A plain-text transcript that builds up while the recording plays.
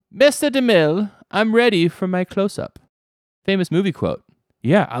Mr. DeMille, I'm ready for my close-up. Famous movie quote.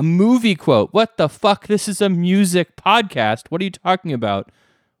 Yeah, a movie quote. What the fuck? This is a music podcast. What are you talking about?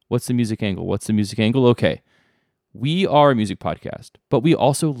 What's the music angle? What's the music angle? Okay. We are a music podcast, but we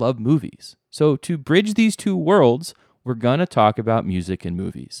also love movies. So to bridge these two worlds, we're going to talk about music and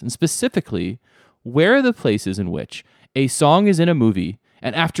movies. And specifically, where are the places in which a song is in a movie,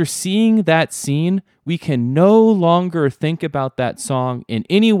 and after seeing that scene, we can no longer think about that song in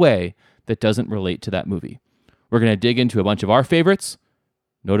any way that doesn't relate to that movie. We're going to dig into a bunch of our favorites,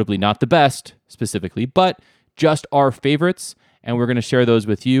 notably not the best specifically, but just our favorites, and we're going to share those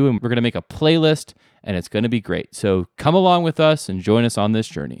with you, and we're going to make a playlist, and it's going to be great. So come along with us and join us on this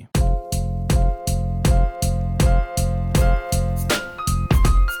journey.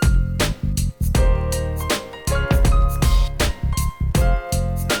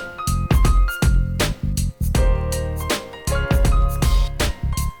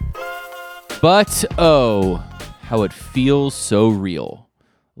 But oh, how it feels so real.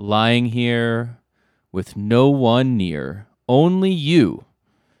 Lying here with no one near, only you.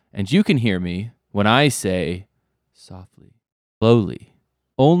 And you can hear me when I say, softly, slowly.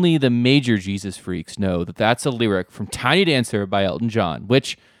 Only the major Jesus freaks know that that's a lyric from Tiny Dancer by Elton John,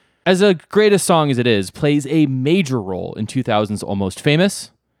 which, as a great a song as it is, plays a major role in 2000's Almost Famous.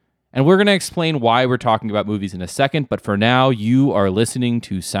 And we're going to explain why we're talking about movies in a second, but for now, you are listening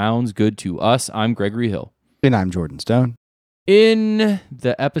to Sounds Good to Us. I'm Gregory Hill. And I'm Jordan Stone. In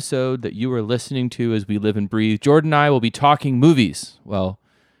the episode that you are listening to as we live and breathe, Jordan and I will be talking movies. Well,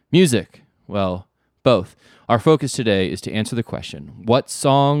 music. Well, both. Our focus today is to answer the question, what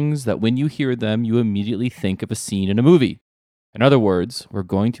songs that when you hear them, you immediately think of a scene in a movie? In other words, we're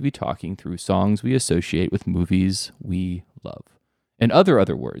going to be talking through songs we associate with movies we love. In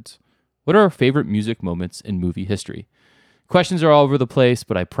other words, what are our favorite music moments in movie history? Questions are all over the place,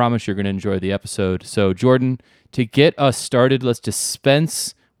 but I promise you're going to enjoy the episode. So, Jordan, to get us started, let's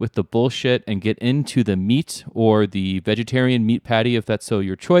dispense with the bullshit and get into the meat or the vegetarian meat patty, if that's so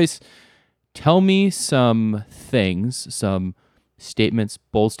your choice. Tell me some things, some statements,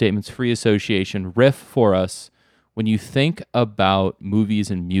 bold statements, free association, riff for us. When you think about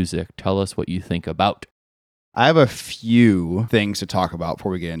movies and music, tell us what you think about. I have a few things to talk about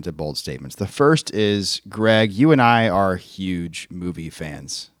before we get into bold statements. The first is, Greg, you and I are huge movie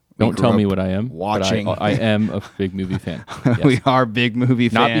fans. Don't tell me what I am. Watching. I am a big movie fan. Yes. We are big movie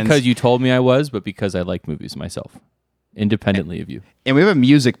fans. Not because you told me I was, but because I like movies myself, independently of you. And we have a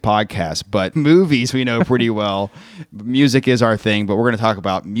music podcast, but movies we know pretty well. Music is our thing, but we're going to talk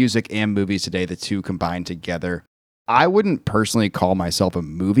about music and movies today, the two combined together. I wouldn't personally call myself a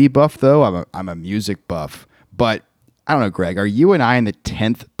movie buff, though. I'm a music buff. But I don't know, Greg, are you and I in the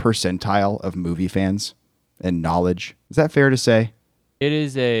 10th percentile of movie fans and knowledge? Is that fair to say? It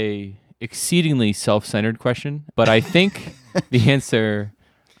is a exceedingly self-centered question, but I think the answer,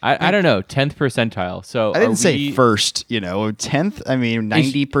 I don't know, 10th percentile. So I didn't say first, 10th, I mean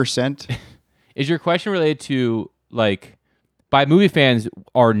 90%. Is your question related to, like, by movie fans,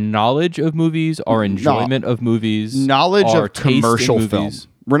 our knowledge of movies, our enjoyment of movies, knowledge of commercial film?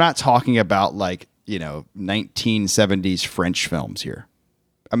 We're not talking about, like, 1970s French films here.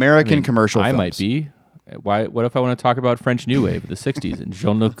 American commercial films. I might be. What if I want to talk about French New Wave of the 60s and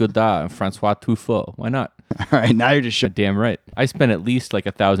Jean-Luc Godard and Francois Truffaut? Why not? All right, now you're just damn right. I spent at least like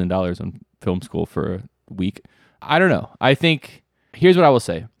 $1,000 on film school for a week. I don't know. I think, here's what I will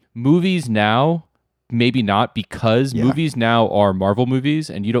say. Movies now, maybe not, because movies now are Marvel movies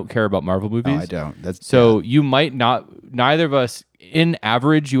and you don't care about Marvel movies. No, I don't. You might not, neither of us, in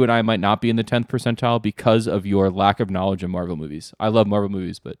average, you and I might not be in the 10th percentile because of your lack of knowledge of Marvel movies. I love Marvel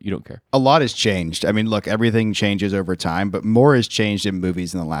movies, but you don't care. A lot has changed. I mean, look, everything changes over time, but more has changed in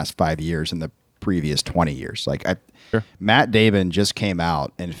movies in the last 5 years than the previous 20 years. Like, Sure. Matt Damon just came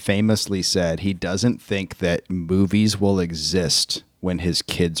out and famously said he doesn't think that movies will exist when his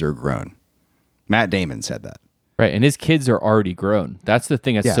kids are grown. Matt Damon said that. Right, and his kids are already grown. That's the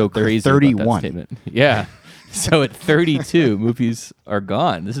thing that's so crazy 31. about that statement. Yeah. So at 32, movies are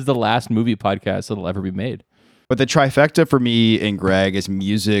gone. This is the last movie podcast that'll ever be made. But the trifecta for me and Greg is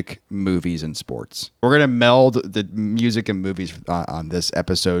music, movies, and sports. We're going to meld the music and movies on this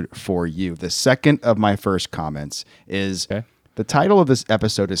episode for you. The second of my first comments is the title of this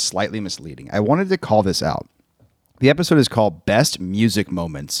episode is slightly misleading. I wanted to call this out. The episode is called Best Music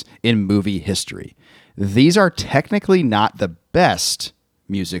Moments in Movie History. These are technically not the best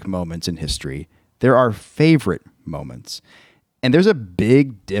music moments in history. There are favorite moments. And there's a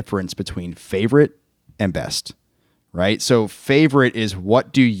big difference between favorite and best, right? So favorite is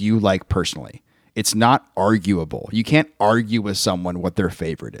what do you like personally? It's not arguable. You can't argue with someone what their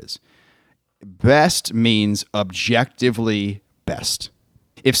favorite is. Best means objectively best.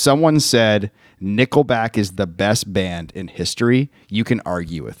 If someone said Nickelback is the best band in history, you can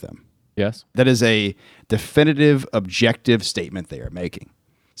argue with them. Yes. That is a definitive, objective statement they are making.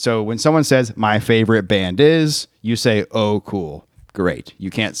 So when someone says, my favorite band is, you say, oh, cool, great. You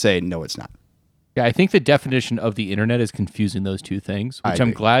can't say, no, it's not. Yeah, I think the definition of the internet is confusing those two things, which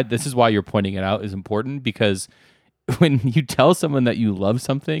I'm glad, this is why you're pointing it out, is important, because when you tell someone that you love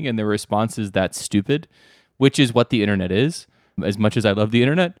something and their response is that's stupid, which is what the internet is, as much as I love the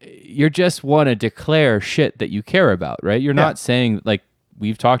internet, you just want to declare shit that you care about, right? You're not saying, like,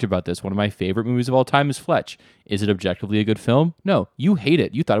 we've talked about this. One of my favorite movies of all time is Fletch. Is it objectively a good film? No. You hate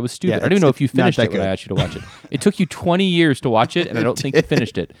it. You thought it was stupid. I don't even know if you finished it when I asked you to watch it. It took you 20 years to watch it, and I don't think you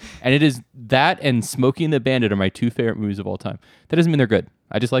finished it. And it is that and Smokey and the Bandit are my two favorite movies of all time. That doesn't mean they're good.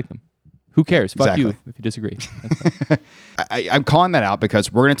 I just like them. Who cares? Fuck you if you disagree. I'm calling that out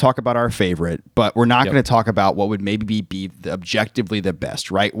because we're going to talk about our favorite, but we're not going to talk about what would maybe be objectively the best,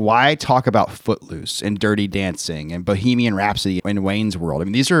 right? Why talk about Footloose and Dirty Dancing and Bohemian Rhapsody and Wayne's World? I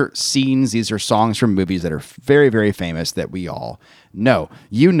mean, these are scenes, these are songs from movies that are very, very famous that we all know.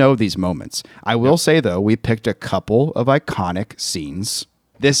 You know these moments. I will say, though, we picked a couple of iconic scenes.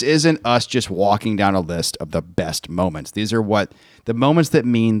 This isn't us just walking down a list of the best moments. These are the moments that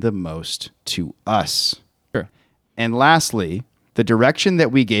mean the most to us. Sure. And lastly, the direction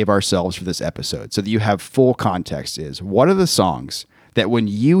that we gave ourselves for this episode, so that you have full context, is what are the songs that when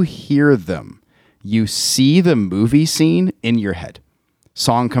you hear them, you see the movie scene in your head?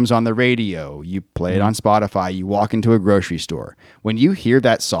 Song comes on the radio, you play it on Spotify, you walk into a grocery store. When you hear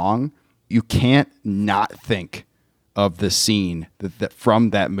that song, you can't not think of the scene that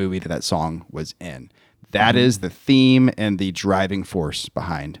from that movie that song was in. That is the theme and the driving force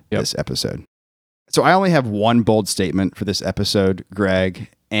behind this episode. So I only have one bold statement for this episode, Greg,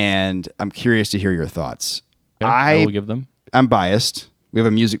 and I'm curious to hear your thoughts. Okay, I will give them. I'm biased. We have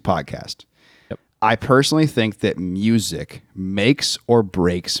a music podcast. Yep. I personally think that music makes or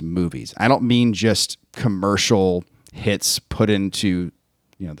breaks movies. I don't mean just commercial hits put into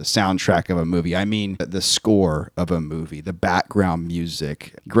the soundtrack of a movie. I mean the score of a movie, the background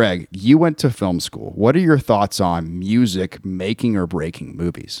music. Greg, you went to film school. What are your thoughts on music making or breaking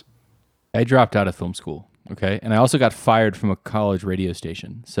movies? I dropped out of film school, okay? And I also got fired from a college radio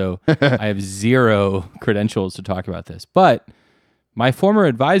station. So I have zero credentials to talk about this. But my former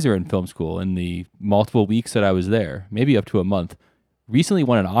advisor in film school, in the multiple weeks that I was there, maybe up to a month, recently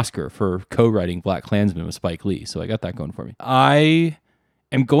won an Oscar for co-writing BlacKkKlansman with Spike Lee. So I got that going for me. I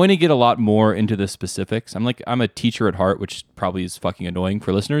am going to get a lot more into the specifics. I'm a teacher at heart, which probably is fucking annoying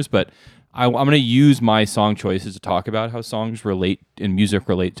for listeners, but I'm going to use my song choices to talk about how songs relate and music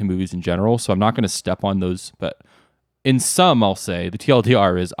relate to movies in general. So I'm not going to step on those, but in sum, I'll say the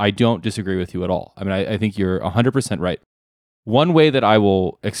TLDR is I don't disagree with you at all. I mean, I think you're 100% right. One way that I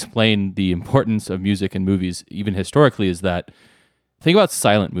will explain the importance of music in movies, even historically, is that think about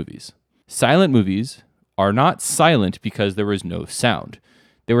silent movies. Silent movies are not silent because there was no sound.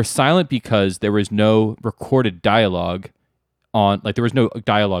 They were silent because there was no recorded dialogue there was no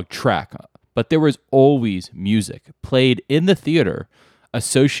dialogue track, but there was always music played in the theater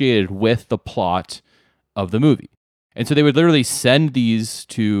associated with the plot of the movie. And so they would literally send these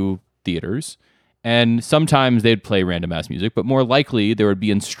to theaters, and sometimes they'd play random ass music, but more likely there would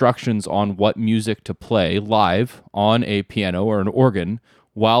be instructions on what music to play live on a piano or an organ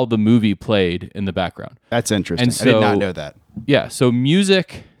while the movie played in the background. That's interesting. And so, I did not know that. Yeah, so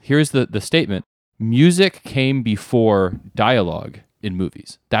music, here's the statement. Music came before dialogue in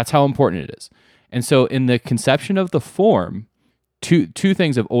movies. That's how important it is. And so in the conception of the form, two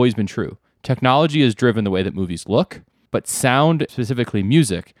things have always been true. Technology has driven the way that movies look, but sound, specifically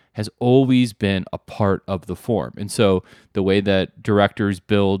music, has always been a part of the form. And so the way that directors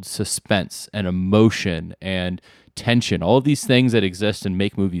build suspense and emotion and tension, all of these things that exist and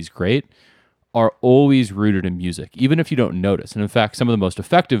make movies great, are always rooted in music, even if you don't notice. And in fact, some of the most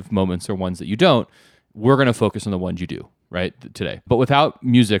effective moments are ones that you don't. We're going to focus on the ones you do, right, today. But without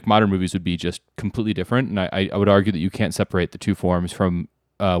music, modern movies would be just completely different. And I would argue that you can't separate the two forms from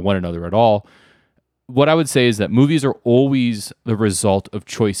one another at all. What I would say is that movies are always the result of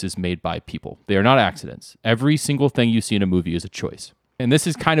choices made by people. They are not accidents. Every single thing you see in a movie is a choice. And this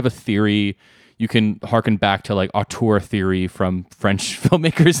is kind of a theory. You can harken back to like auteur theory from French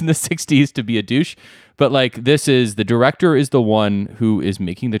filmmakers in the 60s to be a douche. But like this is, the director is the one who is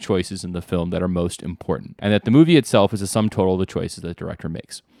making the choices in the film that are most important. And that the movie itself is a sum total of the choices that the director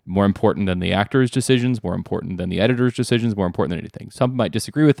makes. More important than the actor's decisions, more important than the editor's decisions, more important than anything. Some might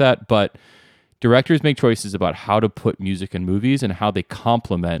disagree with that, but directors make choices about how to put music in movies and how they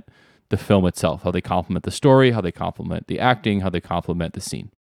complement the film itself, how they complement the story, how they complement the acting, how they complement the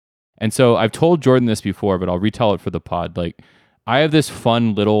scene. And so I've told Jordan this before, but I'll retell it for the pod. Like, I have this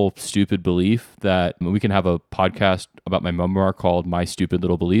fun little stupid belief that we can have a podcast about my memoir called My Stupid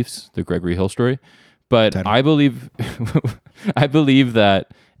Little Beliefs, the Gregory Hill story. But I believe that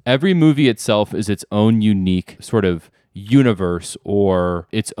every movie itself is its own unique sort of universe or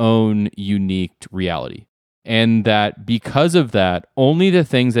its own unique reality. And that because of that, only the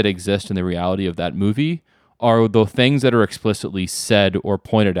things that exist in the reality of that movie are the things that are explicitly said or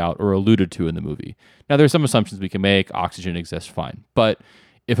pointed out or alluded to in the movie. Now, there's some assumptions we can make. Oxygen exists, fine. But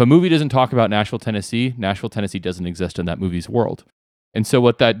if a movie doesn't talk about Nashville, Tennessee doesn't exist in that movie's world. And so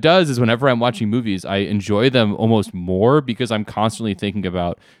what that does is whenever I'm watching movies, I enjoy them almost more because I'm constantly thinking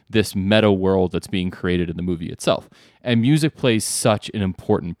about this meta world that's being created in the movie itself. And music plays such an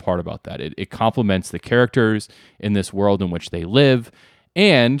important part about that. It complements the characters in this world in which they live.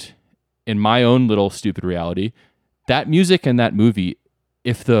 And in my own little stupid reality, that music in that movie,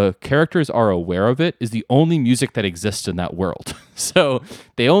 if the characters are aware of it, is the only music that exists in that world. So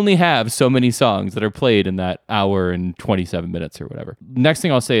they only have so many songs that are played in that hour and 27 minutes or whatever. Next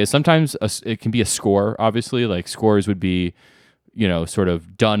thing I'll say is sometimes it can be a score, obviously. Like scores would be, sort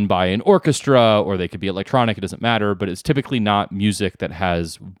of done by an orchestra, or they could be electronic, it doesn't matter, but it's typically not music that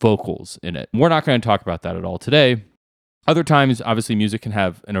has vocals in it. We're not going to talk about that at all today. Other times, obviously, music can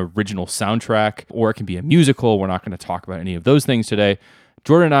have an original soundtrack, or it can be a musical. We're not going to talk about any of those things today.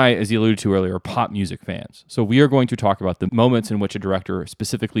 Jordan and I, as he alluded to earlier, are pop music fans. So we are going to talk about the moments in which a director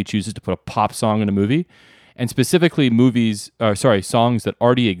specifically chooses to put a pop song in a movie, and specifically songs that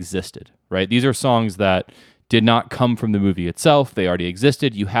already existed, right? These are songs that did not come from the movie itself. They already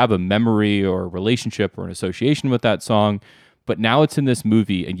existed. You have a memory or a relationship or an association with that song, but now it's in this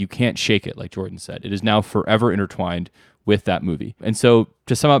movie and you can't shake it, like Jordan said. It is now forever intertwined with that movie. And so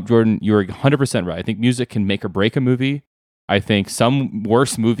to sum up, Jordan, you're 100% right. I think music can make or break a movie. I think some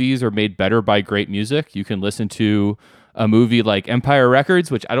worse movies are made better by great music. You can listen to a movie like Empire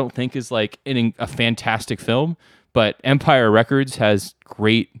Records, which I don't think is like a fantastic film, but Empire Records has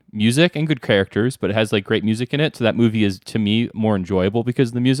great music and good characters, but it has like great music in it. So that movie is, to me, more enjoyable because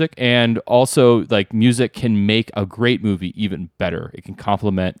of the music. And also, like, music can make a great movie even better. It can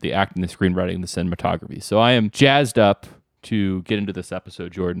complement the acting, the screenwriting, the cinematography. So I am jazzed up to get into this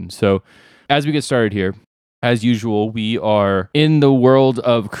episode, Jordan. So as we get started here, as usual, we are in the world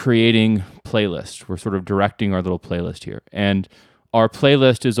of creating playlists. We're sort of directing our little playlist here. And our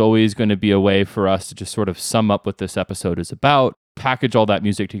playlist is always going to be a way for us to just sort of sum up what this episode is about, package all that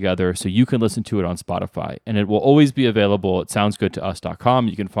music together so you can listen to it on Spotify. And it will always be available at soundsgoodtous.com.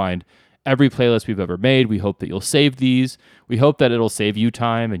 You can find every playlist we've ever made. We hope that you'll save these. We hope that it'll save you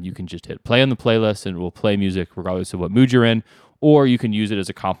time and you can just hit play on the playlist and it will play music regardless of what mood you're in, or you can use it as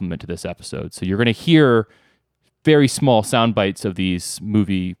a complement to this episode. So you're going to hear very small sound bites of these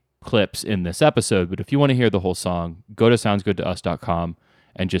movie clips in this episode, but if you want to hear the whole song, go to soundsgoodtous.com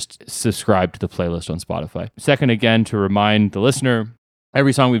and just subscribe to the playlist on Spotify. Second, again, to remind the listener,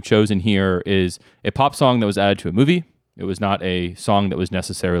 every song we've chosen here is a pop song that was added to a movie. It was not a song that was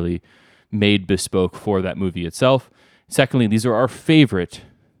necessarily made bespoke for that movie itself. Secondly, these are our favorite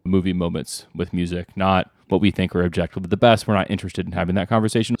movie moments with music, not what we think are objectively the best. We're not interested in having that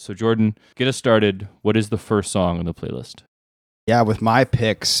conversation. So Jordan, get us started. What is the first song on the playlist? Yeah, with my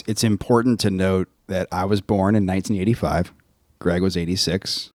picks, it's important to note that I was born in 1985. Greg was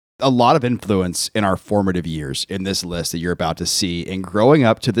 86. A lot of influence in our formative years in this list that you're about to see. And growing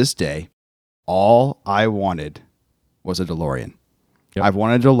up to this day, all I wanted was a DeLorean. Yep. I've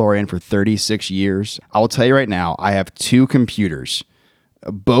wanted a DeLorean for 36 years. I will tell you right now, I have two computers.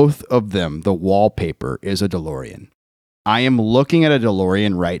 Both of them, the wallpaper is a DeLorean. I am looking at a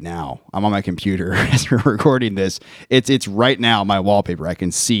DeLorean right now. I'm on my computer as we're recording this. It's right now my wallpaper. I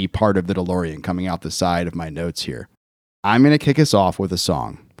can see part of the DeLorean coming out the side of my notes here. I'm going to kick us off with a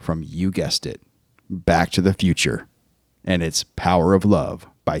song from, you guessed it, Back to the Future. And it's Power of Love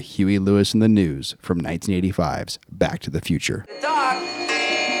by Huey Lewis and the News from 1985's Back to the Future. Doc,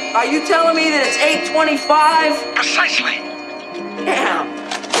 are you telling me that it's 8:25? Precisely. Damn.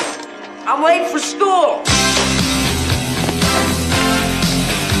 I'm late for school.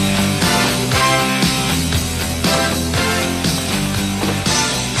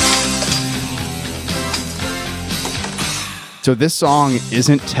 So this song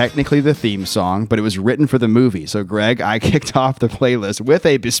isn't technically the theme song, but it was written for the movie. So Greg, I kicked off the playlist with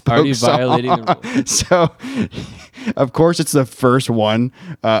a bespoke song. Violating the rules. So Of course, it's the first one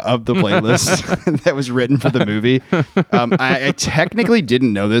of the playlist that was written for the movie. I technically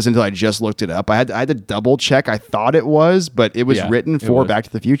didn't know this until I just looked it up. I had to double check. I thought it was, but it was written for Back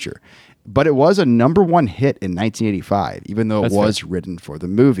to the Future. But it was a #1 hit in 1985, even though it was written for the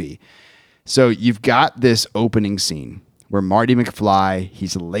movie. So you've got this opening scene where Marty McFly,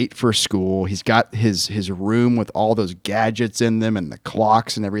 he's late for school. He's got his room with all those gadgets in them and the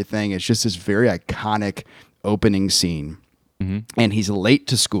clocks and everything. It's just this very iconic opening scene. And he's late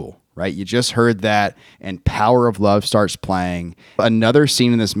to school, right? You just heard that, and Power of Love starts playing. Another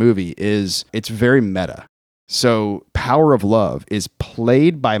scene in this movie it's very meta. So Power of Love is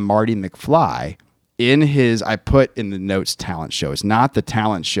played by Marty McFly in his, I put in the notes, talent show. It's not the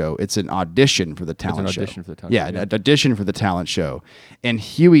talent show. It's an audition for the talent show. Audition for the talent show. An audition for the talent show. And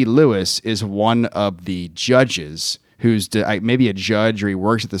Huey Lewis is one of the judges who's maybe a judge, or he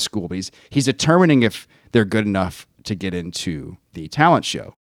works at the school, but he's determining if they're good enough to get into the talent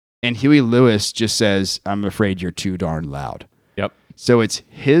show. And Huey Lewis just says, "I'm afraid you're too darn loud." Yep. So it's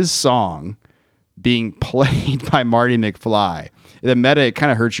his song being played by Marty McFly. The meta, it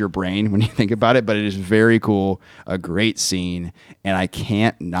kind of hurts your brain when you think about it, but it is very cool, a great scene, and I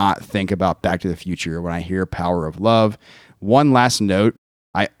can't not think about Back to the Future when I hear Power of Love. One last note,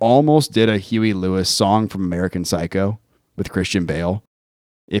 I almost did a Huey Lewis song from American Psycho with Christian Bale.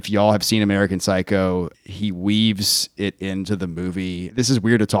 If y'all have seen American Psycho, he weaves it into the movie. This is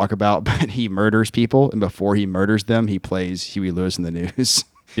weird to talk about, but he murders people, and before he murders them, he plays Huey Lewis in the news.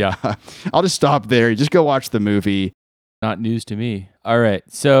 Yeah. I'll just stop there. Just go watch the movie. Not news to me. All right.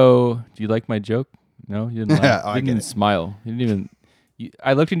 So, do you like my joke? No, you didn't laugh. I You didn't get even it. smile. You didn't even.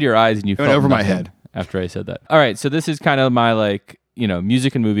 I looked into your eyes and you It went felt over my nothing head. after I said that. All right. So this is kind of my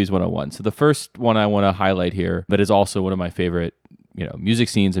music and movies 101. So the first one I want to highlight here, that is also one of my favorite, music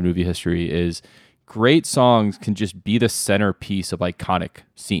scenes in movie history, is great songs can just be the centerpiece of iconic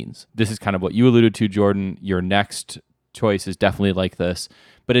scenes. This is kind of what you alluded to, Jordan. Your next choice is definitely like this,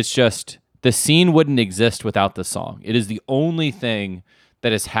 but it's just the scene wouldn't exist without the song. It is the only thing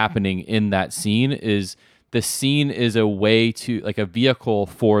that is happening in that scene. Is the scene is a way to, like, a vehicle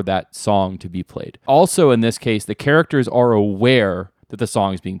for that song to be played. Also, in this case, the characters are aware that the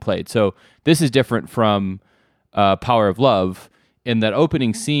song is being played. So this is different from Power of Love. In that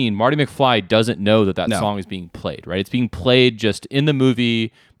opening scene, Marty McFly doesn't know that No. song is being played, right? It's being played just in the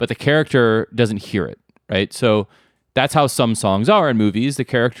movie, but the character doesn't hear it, right? So that's how some songs are in movies. The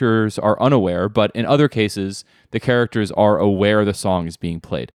characters are unaware, but in other cases, the characters are aware the song is being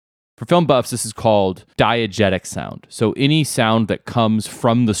played. For film buffs, this is called diegetic sound. So any sound that comes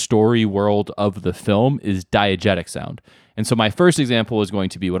from the story world of the film is diegetic sound. And so my first example is going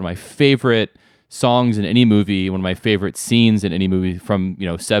to be one of my favorite songs in any movie, one of my favorite scenes in any movie from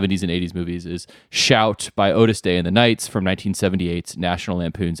 70s and 80s movies is Shout by Otis Day and the Knights from 1978's National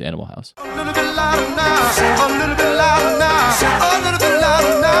Lampoon's Animal House. A little bit louder now, a little bit louder now, a little bit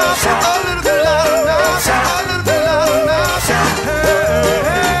louder now, a little bit louder now, a little bit louder now.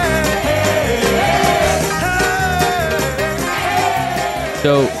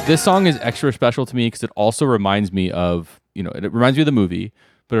 So this song is extra special to me because it also reminds me of, it reminds me of the movie,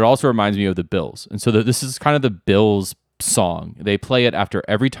 but it also reminds me of the Bills. And so this is kind of the Bills song. They play it after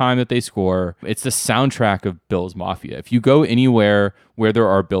every time that they score. It's the soundtrack of Bills Mafia. If you go anywhere where there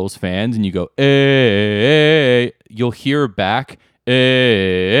are Bills fans and you go, hey, you'll hear back,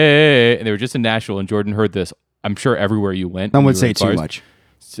 hey, and they were just in Nashville, and Jordan heard this, I'm sure, everywhere you went. Some when would you were say at too bars. much.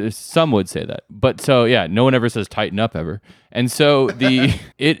 Some would say that. But so, yeah, no one ever says tighten up ever. And so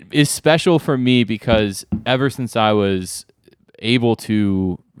it is special for me because ever since I was able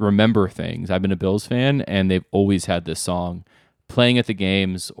to remember things, I've been a Bills fan, and they've always had this song playing at the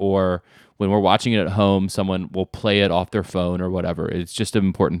games, or when we're watching it at home, someone will play it off their phone or whatever. It's just an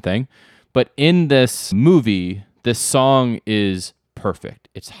important thing. But in this movie, this song is perfect.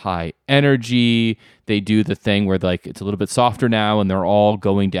 It's high energy. They do the thing where it's a little bit softer now, and they're all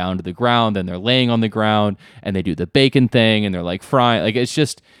going down to the ground, and they're laying on the ground, and they do the bacon thing, and they're frying. It's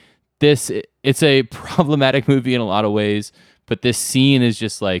just this. It's a problematic movie in a lot of ways, but this scene is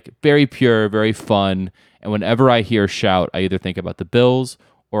just very pure, very fun. And whenever I hear Shout, I either think about the Bills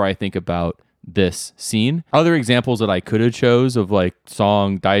or I think about this scene. Other examples that I could have chose of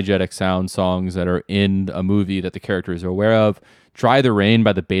song diegetic sound songs that are in a movie that the characters are aware of. Dry the Rain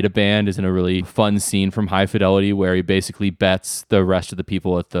by the Beta Band is in a really fun scene from High Fidelity where he basically bets the rest of the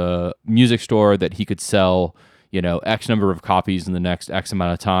people at the music store that he could sell X number of copies in the next X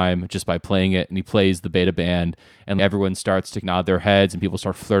amount of time just by playing it. And he plays the beta band, and everyone starts to nod their heads, and people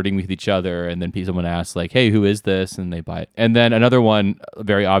start flirting with each other. And then someone asks, like, hey, who is this? And they buy it. And then another one,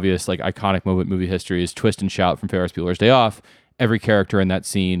 very obvious, like iconic moment in movie history, is Twist and Shout from Ferris Bueller's Day Off. Every character in that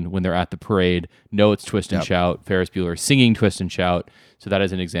scene, when they're at the parade, know it's Twist and Shout. Ferris Bueller singing Twist and Shout. So that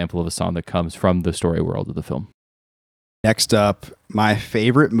is an example of a song that comes from the story world of the film. Next up, my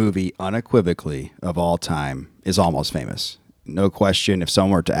favorite movie unequivocally of all time is Almost Famous. No question, if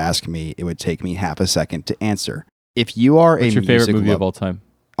someone were to ask me, it would take me half a second to answer. If you are What's your favorite movie of all time?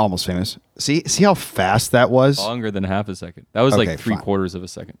 Almost Famous. See how fast that was? Longer than half a second. That was like 3/4 of a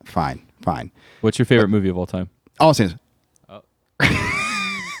second. Fine. What's your favorite movie of all time? Almost Famous. Oh.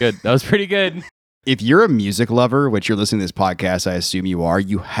 Good. That was pretty good. If you're a music lover, which you're listening to this podcast, I assume you are,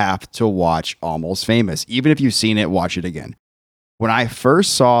 you have to watch Almost Famous. Even if you've seen it, watch it again. When I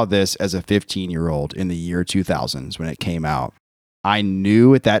first saw this as a 15-year-old in the year 2000s when it came out, I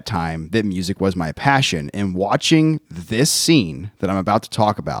knew at that time that music was my passion. And watching this scene that I'm about to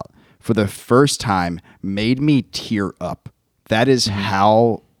talk about for the first time made me tear up. That is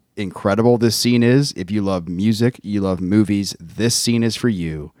how incredible this scene is. If you love music, you love movies, this scene is for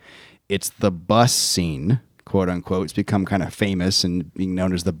you. It's the bus scene, quote unquote. It's become kind of famous and being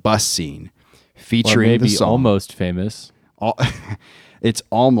known as the bus scene, featuring the song. Almost Famous. It's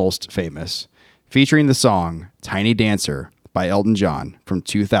Almost Famous, featuring the song Tiny Dancer by Elton John from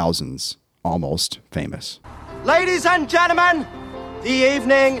 2000's Almost Famous. Ladies and gentlemen, the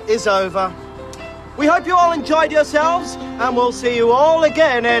evening is over. We hope you all enjoyed yourselves, and we'll see you all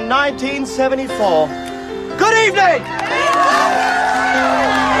again in 1974. Good evening!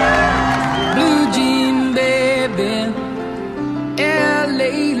 Blue jean baby,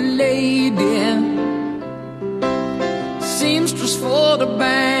 LA lady, seamstress for the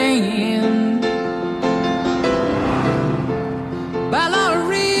band,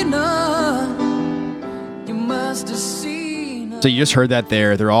 ballerina, you must have seen her. So you just heard that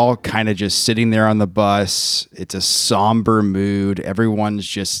there. They're all kind of just sitting there on the bus. It's a somber mood. Everyone's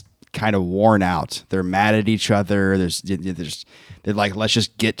just kind of worn out. They're mad at each other. They're like, let's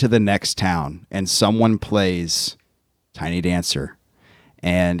just get to the next town. And someone plays Tiny Dancer.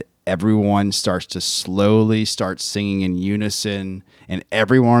 And everyone starts to slowly start singing in unison. And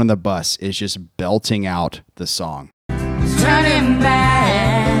everyone on the bus is just belting out the song. Turning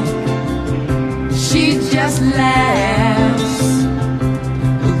back, she just laughs.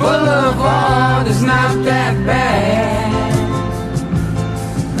 The boulevard is not that bad.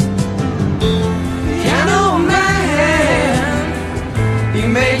 Piano man, he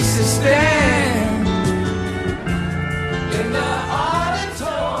makes a stand in the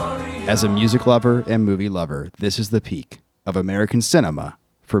auditorium. As a music lover and movie lover, this is the peak of American cinema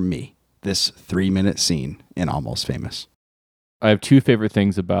for me. This 3-minute scene in Almost Famous. I have two favorite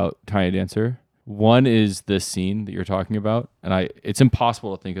things about Tiny Dancer. One is this scene that you're talking about, and it's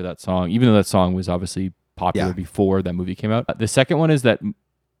impossible to think of that song, even though that song was obviously popular before that movie came out. The second one is that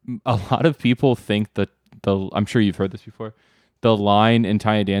a lot of people think that I'm sure you've heard this before. The line in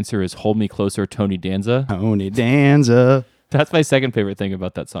Tiny Dancer is "Hold me closer, Tony Danza." Tony Danza. That's my second favorite thing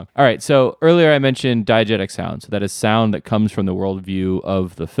about that song. All right, so earlier I mentioned diegetic sound. So that is sound that comes from the worldview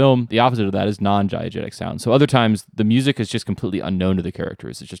of the film. The opposite of that is non-diegetic sound. So other times the music is just completely unknown to the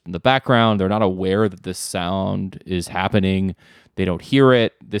characters. It's just in the background. They're not aware that this sound is happening. They don't hear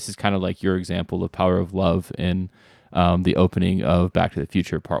it. This is kind of like your example of Power of Love in the opening of Back to the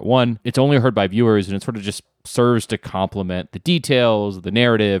Future Part 1. It's only heard by viewers, and it sort of just serves to complement the details, the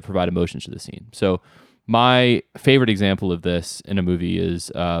narrative, provide emotions to the scene. So my favorite example of this in a movie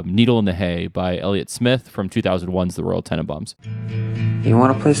is Needle in the Hay by Elliott Smith from 2001's The Royal Tenenbaums. You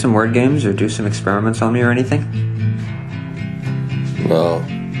want to play some word games or do some experiments on me or anything? No.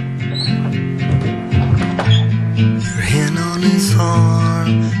 Your hand on his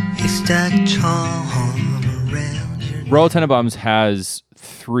arm, he stacked charm around your Royal Tenenbaums has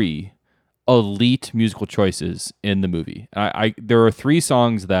 3 elite musical choices in the movie. There are 3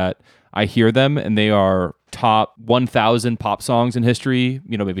 songs that I hear them, and they are top 1,000 pop songs in history,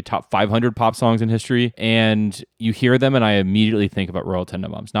 maybe top 500 pop songs in history. And you hear them, and I immediately think about Royal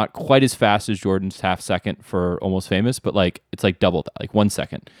Tenenbaums. Not quite as fast as Jordan's half second for Almost Famous, but it's like double that, like 1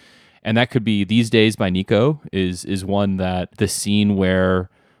 second. And that could be These Days by Nico is one that the scene where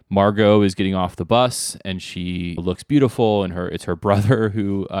Margot is getting off the bus and she looks beautiful, and it's her brother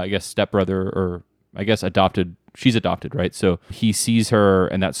who, I guess stepbrother or I guess, adopted. She's adopted, right? So he sees her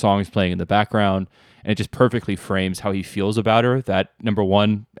and that song is playing in the background and it just perfectly frames how he feels about her. That, number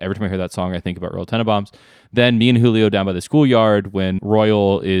one, every time I hear that song, I think about Royal Tenenbaums. Then me and Julio down by the schoolyard when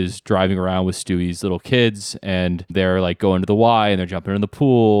Royal is driving around with Stewie's little kids and they're like going to the Y and they're jumping in the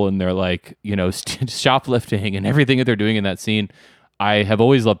pool and they're like, shoplifting and everything that they're doing in that scene. I have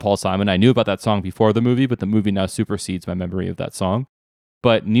always loved Paul Simon. I knew about that song before the movie, but the movie now supersedes my memory of that song.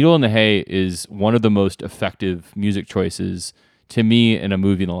 But Needle in the Hay is one of the most effective music choices to me in a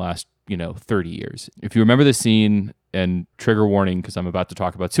movie in the last, 30 years. If you remember the scene, and trigger warning because I'm about to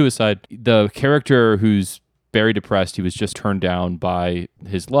talk about suicide, the character who's very depressed, he was just turned down by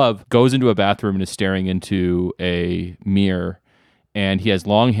his love, goes into a bathroom and is staring into a mirror. And he has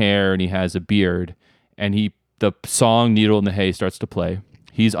long hair and he has a beard. And the song Needle in the Hay starts to play.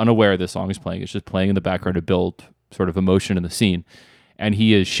 He's unaware this song is playing. It's just playing in the background to build sort of emotion in the scene. And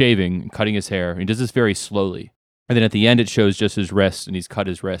he is shaving, cutting his hair. And he does this very slowly. And then at the end, it shows just his wrist, and he's cut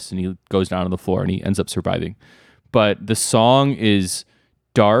his wrist, and he goes down on the floor, and he ends up surviving. But the song is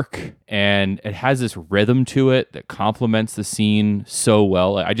dark, and it has this rhythm to it that complements the scene so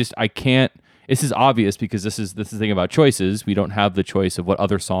well. I can't. This is obvious because this is the thing about choices. We don't have the choice of what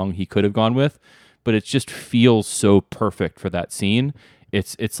other song he could have gone with, but it just feels so perfect for that scene.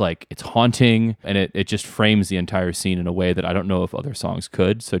 It's like it's haunting, and it just frames the entire scene in a way that I don't know if other songs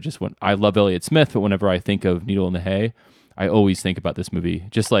could. So just when I love Elliott Smith, but whenever I think of Needle in the Hay, I always think about this movie.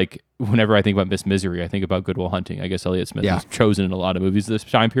 Just like whenever I think about Miss Misery, I think about Good Will Hunting. I guess Elliott Smith is chosen in a lot of movies this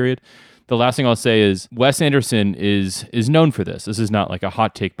time period. The last thing I'll say is Wes Anderson is known for this. This is not like a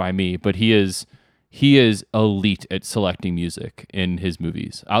hot take by me, but he is elite at selecting music in his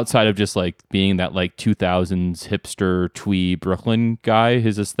movies. Outside of just like being that like 2000s hipster twee Brooklyn guy,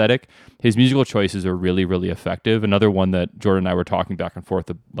 his aesthetic, his musical choices are really, really effective. Another one that Jordan and I were talking back and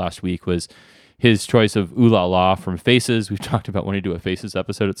forth last week was his choice of Ooh La La from Faces. We've talked about wanting to do a Faces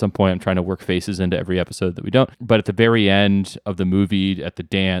episode at some point. I'm trying to work Faces into every episode that we don't. But at the very end of the movie, at the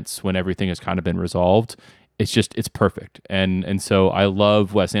dance, when everything has kind of been resolved, it's perfect. And so I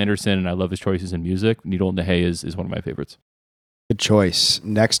love Wes Anderson and I love his choices in music. Needle in the Hay is one of my favorites. Good choice.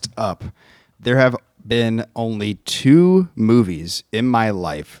 Next up, there have been only 2 movies in my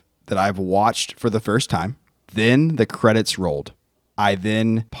life that I've watched for the first time. Then the credits rolled. I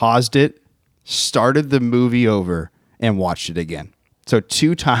then paused it, started the movie over, and watched it again. So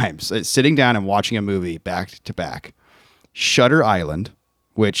 2 times, sitting down and watching a movie back to back. Shutter Island,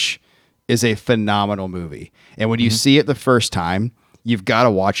 which is a phenomenal movie. And when you see it the first time, you've got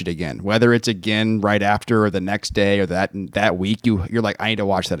to watch it again. Whether it's again right after or the next day or that week, you're like, I need to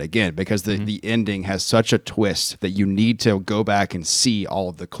watch that again because the ending has such a twist that you need to go back and see all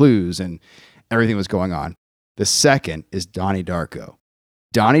of the clues and everything that's going on. The second is Donnie Darko.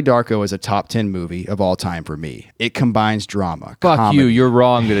 Donnie Darko is a top 10 movie of all time for me. It combines drama, Fuck comedy. you. You're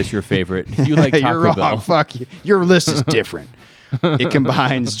wrong that it's your favorite. You like Taco You're wrong. Bell. Fuck you. Your list is different. It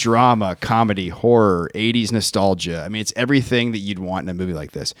combines drama, comedy, horror, 80s nostalgia. I mean, it's everything that you'd want in a movie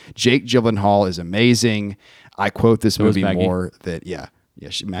like this. Jake Gyllenhaal is amazing. I quote this movie more that,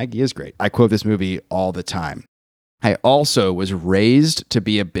 Maggie is great. I quote this movie all the time. I also was raised to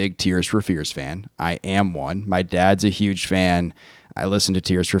be a big Tears for Fears fan. I am one. My dad's a huge fan. I listened to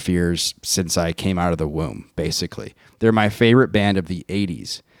Tears for Fears since I came out of the womb, basically. They're my favorite band of the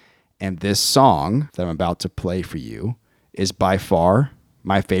 80s. And this song that I'm about to play for you is by far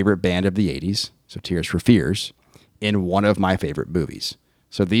my favorite band of the 80s, so Tears for Fears, in one of my favorite movies.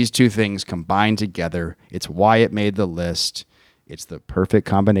 So these 2 things combined together, it's why it made the list. It's the perfect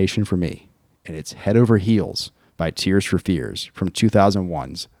combination for me. And it's Head Over Heels by Tears for Fears from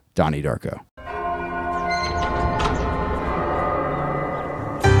 2001's Donnie Darko.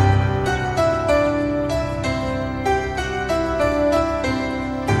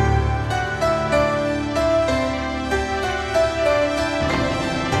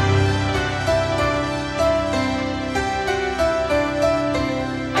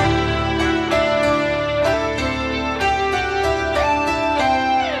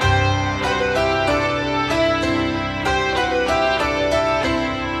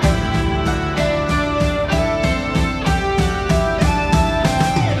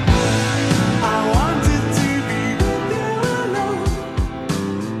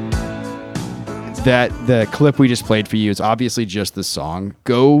 That the clip we just played for you is obviously just the song.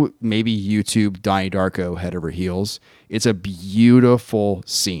 Go maybe YouTube Donnie Darko Head Over Heels. It's a beautiful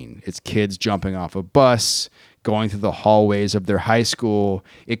scene. It's kids jumping off a bus, going through the hallways of their high school.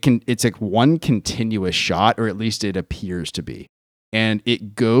 It's like one continuous shot, or at least it appears to be. And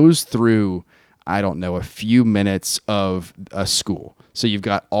it goes through, I don't know, a few minutes of a school. So you've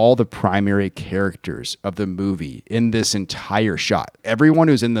got all the primary characters of the movie in this entire shot. Everyone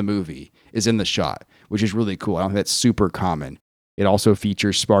who's in the movie is in the shot, which is really cool. I don't think that's super common. It also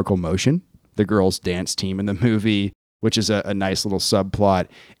features Sparkle Motion, the girls' dance team in the movie, which is a nice little subplot.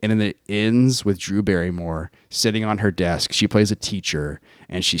 And then it ends with Drew Barrymore sitting on her desk. She plays a teacher,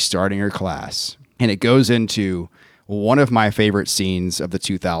 and she's starting her class. And it goes into one of my favorite scenes of the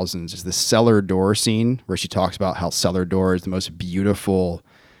 2000s is the cellar door scene, where she talks about how cellar door is the most beautiful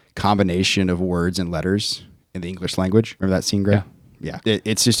combination of words and letters in the English language. Remember that scene, Greg? Yeah.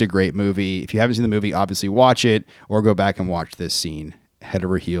 It's just a great movie. If you haven't seen the movie, obviously watch it or go back and watch this scene head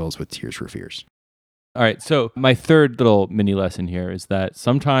over heels with Tears for Fears. All right, so my third little mini lesson here is that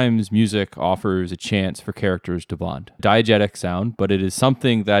sometimes music offers a chance for characters to bond. Diegetic sound, but it is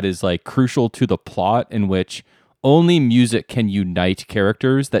something that is like crucial to the plot, in which only music can unite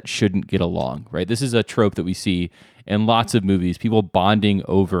characters that shouldn't get along, right? This is a trope that we see in lots of movies, people bonding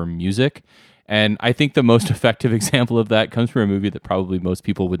over music. And I think the most effective example of that comes from a movie that probably most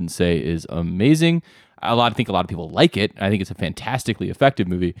people wouldn't say is amazing. I think a lot of people like it. I think it's a fantastically effective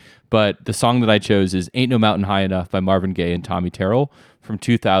movie. But the song that I chose is Ain't No Mountain High Enough by Marvin Gaye and Tommy Terrell from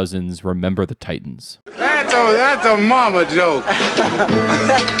 2000's Remember the Titans. That's a mama joke.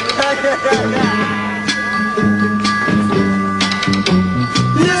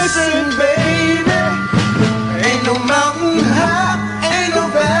 Listen, baby, ain't no mountain high, ain't no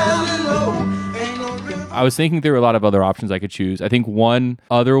valley low, ain't no river. I was thinking there were a lot of other options I could choose. I think one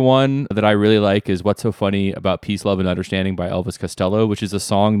other one that I really like is What's So Funny About Peace, Love, and Understanding by Elvis Costello, which is a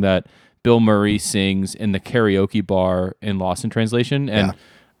song that Bill Murray sings in the karaoke bar in Lost in Translation. And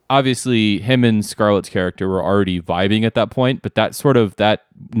obviously him and Scarlett's character were already vibing at that point, but that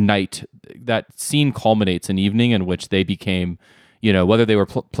night, that scene culminates an evening in which they became, whether they were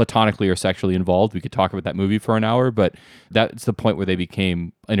platonically or sexually involved. We could talk about that movie for an hour, but that's the point where they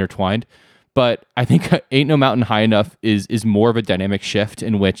became intertwined. But I think Ain't No Mountain High Enough is more of a dynamic shift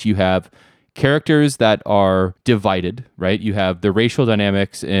in which you have characters that are divided, right? You have the racial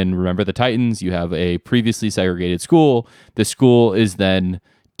dynamics in Remember the Titans. You have a previously segregated school. The school is then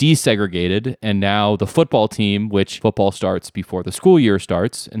desegregated, and now the football team, which football starts before the school year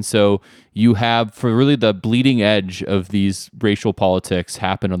starts. And so you have, for really the bleeding edge of these racial politics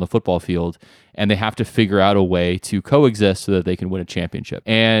happen on the football field, and they have to figure out a way to coexist so that they can win a championship.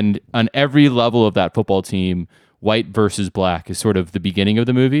 And on every level of that football team, white versus black is sort of the beginning of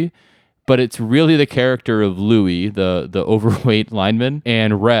the movie. But it's really the character of Louis, the overweight lineman,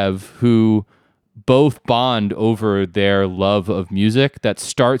 and Rev, who both bond over their love of music that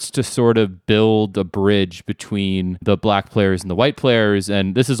starts to sort of build a bridge between the black players and the white players.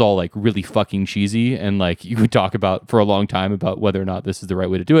 And this is all like really fucking cheesy. And like you could talk about for a long time about whether or not this is the right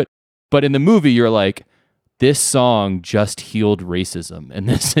way to do it. But in the movie, you're like, this song just healed racism. And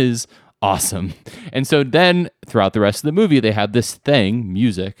this is awesome. And so then throughout the rest of the movie, they have this thing,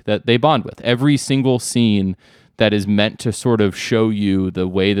 music, that they bond with. Every single scene that is meant to sort of show you the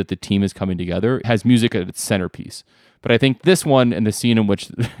way that the team is coming together has music at its centerpiece. But I think this one, and the scene in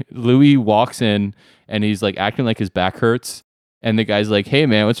which Louis walks in and he's like acting like his back hurts, and the guy's like, "Hey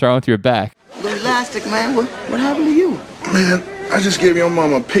man, what's wrong with your back?" Little elastic, man. What happened to you? Man, I just gave your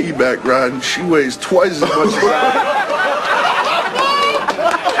mama a piggyback ride and she weighs twice as much as I.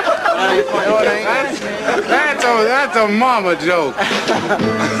 That's a mama joke.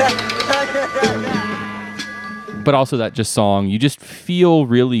 But also that just song, you just feel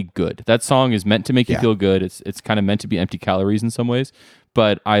really good. That song is meant to make you feel good. It's kind of meant to be empty calories in some ways.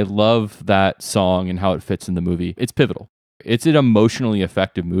 But I love that song and how it fits in the movie. It's pivotal. It's an emotionally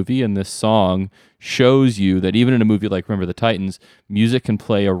effective movie, and this song shows you that even in a movie like Remember the Titans, music can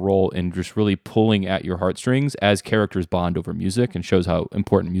play a role in just really pulling at your heartstrings as characters bond over music, and shows how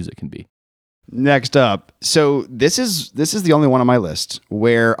important music can be. Next up, so this is the only one on my list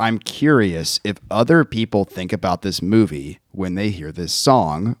where I'm curious if other people think about this movie when they hear this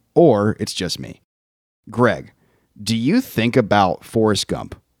song, or it's just me. Greg, do you think about Forrest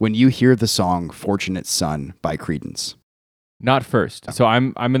Gump when you hear the song "Fortunate Son" by Creedence? Not first. So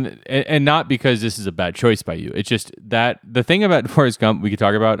and not because this is a bad choice by you. It's just that the thing about Forrest Gump we could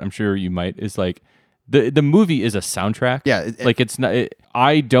talk about, I'm sure you might, is like the movie is a soundtrack. Yeah. It's not.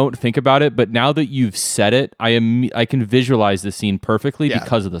 I don't think about it, but now that you've said it, I can visualize the scene perfectly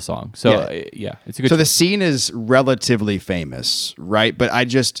because of the song. So it's a good. So the scene is relatively famous, right? But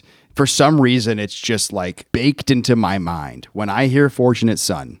for some reason, it's just like baked into my mind. When I hear "Fortunate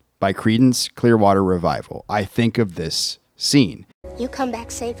Son" by Creedence Clearwater Revival, I think of this scene. You come back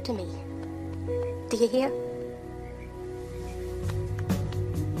safe to me. Do you hear?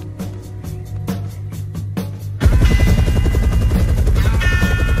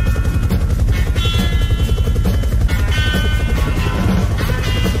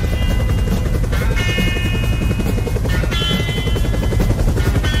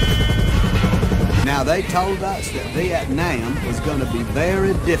 us that Vietnam was going to be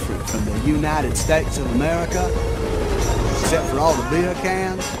very different from the United States of America, except for all the beer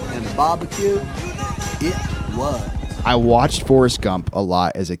cans and the barbecue. It was. I watched Forrest Gump a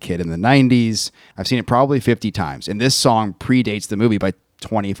lot as a kid in the 90s. I've seen it probably 50 times. And this song predates the movie by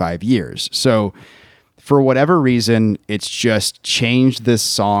 25 years. So for whatever reason, it's just changed this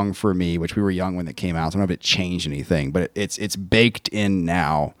song for me, which we were young when it came out. So I don't know if it changed anything, but it's baked in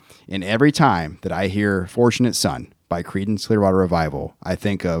now. And every time that I hear Fortunate Son by Creedence Clearwater Revival, I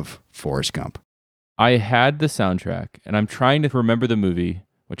think of Forrest Gump. I had the soundtrack, and I'm trying to remember the movie,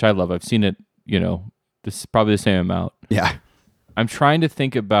 which I love. I've seen it, this is probably the same amount. Yeah. I'm trying to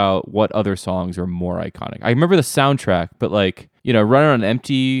think about what other songs are more iconic. I remember the soundtrack, but Running on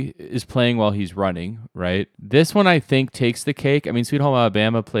Empty is playing while he's running, right? This one, I think, takes the cake. I mean, Sweet Home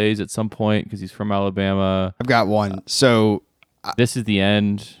Alabama plays at some point because he's from Alabama. I've got one. So This Is the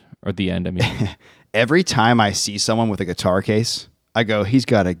End, or The End, I mean. Every time I see someone with a guitar case, I go, he's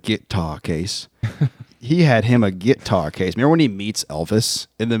got a guitar case. He had him a guitar case. Remember when he meets Elvis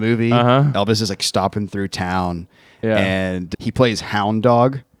in the movie? Elvis is stomping through town, and he plays Hound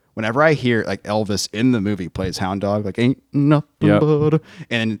Dog. Whenever I hear Elvis in the movie plays Hound Dog, ain't nothing but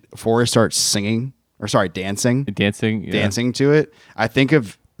and Forrest starts dancing to it, I think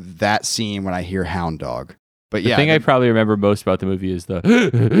of that scene when I hear Hound Dog. But The thing I probably remember most about the movie is the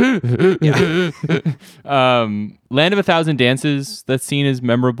Land of a Thousand Dances. That scene is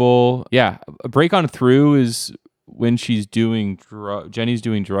memorable. Yeah, Break On Through is when she's doing Jenny's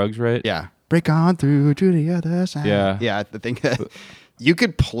doing drugs, right? Yeah, break on through to the other side. Yeah. I think that you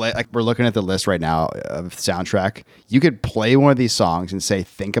could play. We're looking at the list right now of soundtrack. You could play one of these songs and say,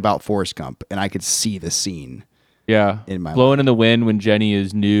 "Think about Forrest Gump," and I could see the scene. Yeah, in my Blowing mind. in the Wind when Jenny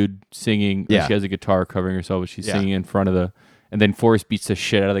is nude singing. Yeah. She has a guitar covering herself, but she's singing in front of and then Forrest beats the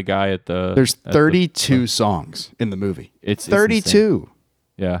shit out of the guy at the. There's 32 songs in the movie. It's 32.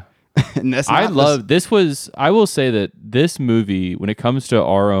 Yeah. And that's I will say that this movie, when it comes to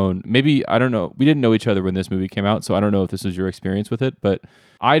our own, maybe, I don't know, we didn't know each other when this movie came out, so I don't know if this was your experience with it, but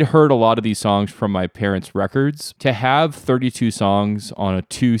I'd heard a lot of these songs from my parents' records. To have 32 songs on a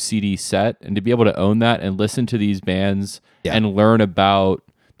 2 CD set and to be able to own that and listen to these bands and learn about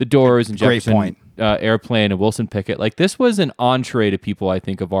the Doors and Jefferson Airplane and Wilson Pickett, this was an entree to people, I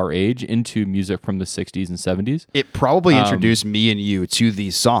think, of our age into music from the 60s and 70s. It probably introduced me and you to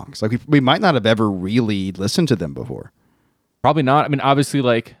these songs. We might not have ever really listened to them before. Probably not. I mean, obviously,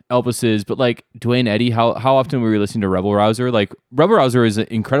 Elvis's, but Duane Eddy, how often were we listening to Rebel Rouser? Rebel Rouser is an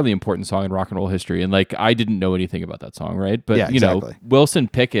incredibly important song in rock and roll history, and I didn't know anything about that song, right? But exactly. Wilson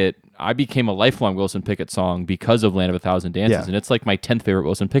Pickett, I became a lifelong Wilson Pickett song because of Land of a Thousand Dances, and it's my 10th favorite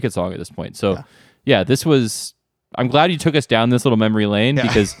Wilson Pickett song at this point. So, this was. I'm glad you took us down this little memory lane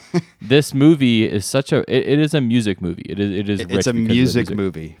because this movie is it is a music movie. It's a music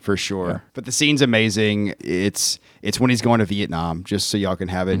movie for sure. Yeah. But the scene's amazing. It's when he's going to Vietnam, just so y'all can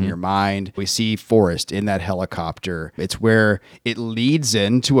have it in your mind. We see Forrest in that helicopter. It's where it leads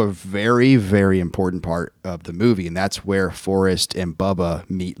into a very, very important part of the movie, and that's where Forrest and Bubba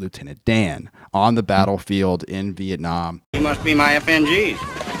meet Lieutenant Dan on the battlefield in Vietnam. You must be my FNGs.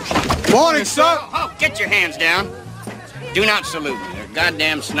 Morning, sir. Oh, get your hands down. Do not salute me. There are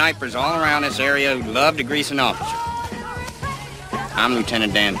goddamn snipers all around this area who'd love to grease an officer. I'm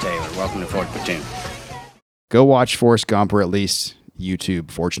Lieutenant Dan Taylor. Welcome to Fort Platoon. Go watch Forrest Gump, or at least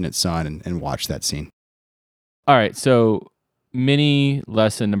YouTube Fortunate Son, and watch that scene. All right, so mini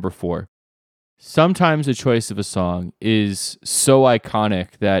lesson number 4. Sometimes the choice of a song is so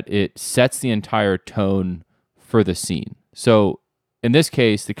iconic that it sets the entire tone for the scene. So in this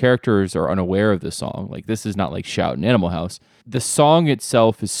case, the characters are unaware of the song. This is not Shout in Animal House. The song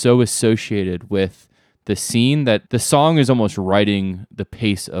itself is so associated with the scene that the song is almost writing the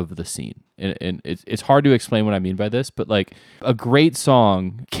pace of the scene. And it's hard to explain what I mean by this, but a great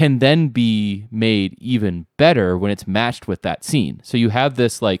song can then be made even better when it's matched with that scene. So you have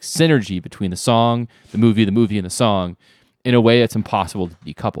this synergy between the song, the movie, and the song in a way that's impossible to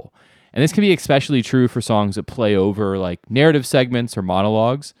decouple. And this can be especially true for songs that play over narrative segments or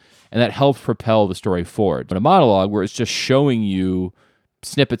monologues, and that helps propel the story forward. But a monologue where it's just showing you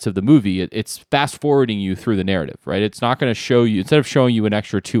snippets of the movie, it's fast forwarding you through the narrative, right? It's not going to show you, instead of showing you an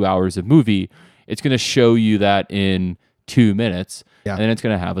extra 2 hours of movie, it's going to show you that in 2 minutes, and then it's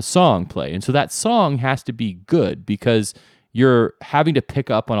going to have a song play. And so that song has to be good because you're having to pick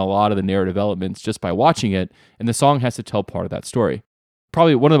up on a lot of the narrative elements just by watching it, and the song has to tell part of that story.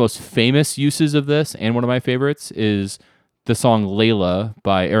 Probably one of the most famous uses of this, and one of my favorites, is the song Layla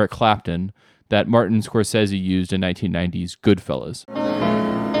by Eric Clapton that Martin Scorsese used in 1990's Goodfellas.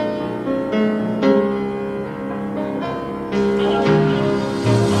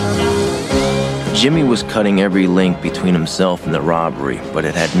 Jimmy was cutting every link between himself and the robbery, but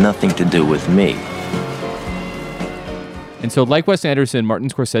it had nothing to do with me. And so, like Wes Anderson, Martin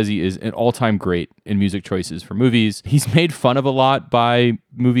Scorsese is an all-time great in music choices for movies. He's made fun of a lot by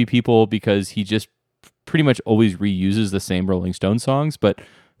movie people because he just pretty much always reuses the same Rolling Stones songs, but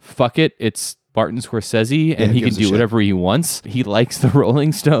fuck it, it's Martin Scorsese, and he can do whatever he wants. He likes the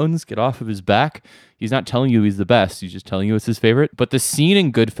Rolling Stones. Get off of his back. He's not telling you he's the best. He's just telling you it's his favorite. But the scene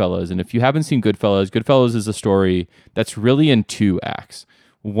in Goodfellas, and if you haven't seen Goodfellas is a story that's really in two acts.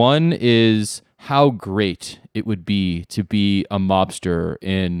 One is how great it would be to be a mobster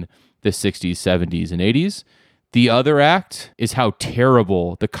in the 60s, 70s, and 80s. The other act is how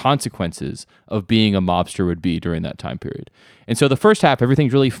terrible the consequences of being a mobster would be during that time period. And so the first half,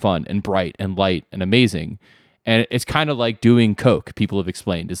 everything's really fun and bright and light and amazing. And it's kind of like doing coke, people have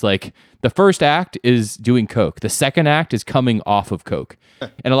explained. It's like the first act is doing coke. The second act is coming off of coke.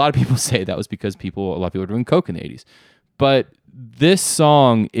 And a lot of people say that was because a lot of people were doing coke in the 80s. But this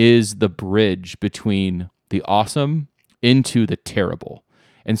song is the bridge between the awesome into the terrible.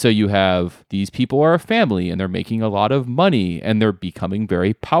 And so you have these people are a family and they're making a lot of money and they're becoming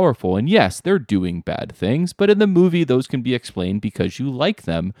very powerful. And yes, they're doing bad things, but in the movie, those can be explained because you like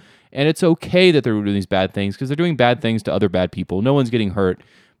them. And it's okay that they're doing these bad things because they're doing bad things to other bad people. No one's getting hurt,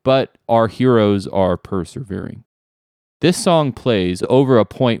 but our heroes are persevering. This song plays over a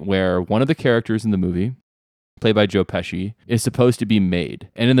point where one of the characters in the movie, played by Joe Pesci, is supposed to be made.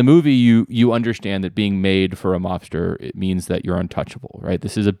 And in the movie, you understand that being made for a mobster, it means that you're untouchable, right?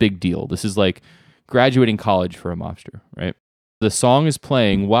 This is a big deal. This is like graduating college for a mobster, right? The song is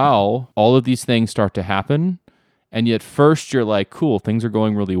playing while all of these things start to happen. And yet first you're like, cool, things are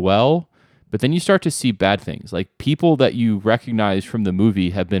going really well. But then you start to see bad things. Like people that you recognize from the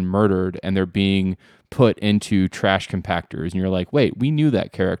movie have been murdered and they're being put into trash compactors. And you're like, wait, we knew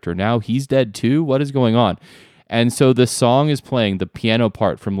that character. Now he's dead too? What is going on? And so the song is playing the piano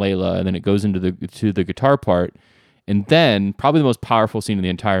part from Layla, and then it goes into the guitar part. And then, probably the most powerful scene in the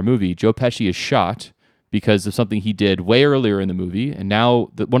entire movie, Joe Pesci is shot because of something he did way earlier in the movie. And now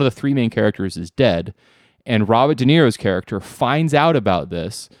one of the three main characters is dead. And Robert De Niro's character finds out about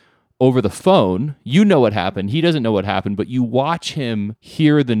this over the phone. You know what happened. He doesn't know what happened, but you watch him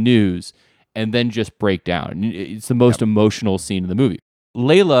hear the news and then just break down. It's the most emotional scene in the movie.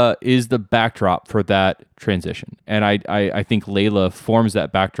 Layla is the backdrop for that transition. And I think Layla forms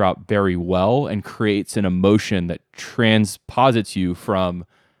that backdrop very well and creates an emotion that transposits you from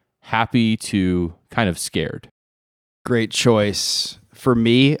happy to kind of scared. Great choice. For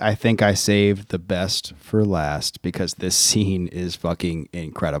me, I think I saved the best for last because this scene is fucking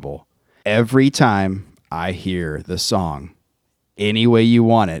incredible. Every time I hear the song, Any Way You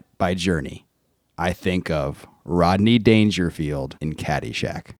Want It by Journey, I think of Rodney Dangerfield in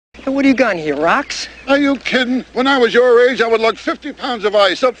Caddyshack. Hey, what do you got here, rocks? Are you kidding? When I was your age, I would lug 50 pounds of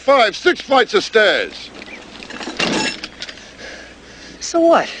ice up 5, 6 flights of stairs. So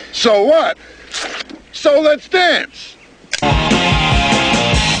what? So what? So let's dance.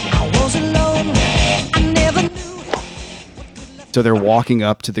 I was alone. I never knew. So they're walking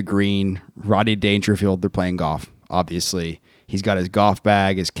up to the green. Rodney Dangerfield, they're playing golf, obviously. He's got his golf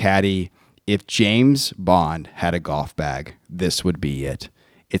bag, his caddy. If James Bond had a golf bag, this would be it.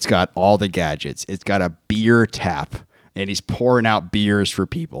 It's got all the gadgets. It's got a beer tap, and he's pouring out beers for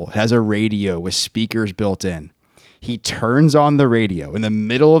people. It has a radio with speakers built in. He turns on the radio in the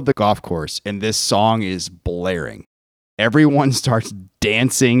middle of the golf course, and this song is blaring. Everyone starts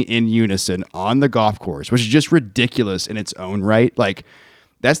dancing in unison on the golf course, which is just ridiculous in its own right. Like,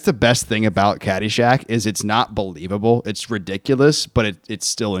 that's the best thing about Caddyshack is it's not believable. It's ridiculous, but it's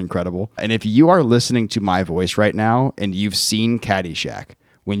still incredible. And if you are listening to my voice right now and you've seen Caddyshack,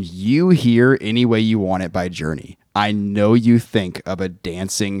 when you hear Any Way You Want It by Journey, I know you think of a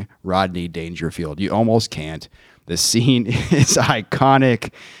dancing Rodney Dangerfield. You almost can't. The scene is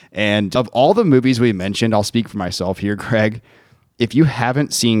iconic. And of all the movies we mentioned, I'll speak for myself here, Greg. If you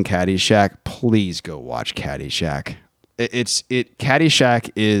haven't seen Caddyshack, please go watch Caddyshack.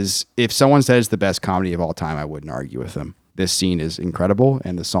 Caddyshack is, if someone says the best comedy of all time, I wouldn't argue with them. This scene is incredible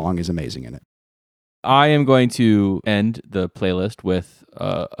and the song is amazing in it. I am going to end the playlist with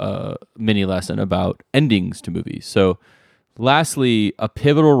a mini lesson about endings to movies. So lastly, a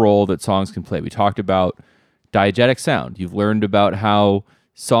pivotal role that songs can play. We talked about diegetic sound. You've learned about how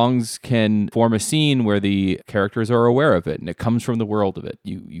songs can form a scene where the characters are aware of it and it comes from the world of it.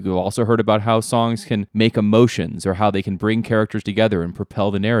 You've also heard about how songs can make emotions or how they can bring characters together and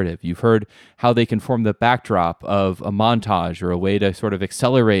propel the narrative. You've heard how they can form the backdrop of a montage or a way to sort of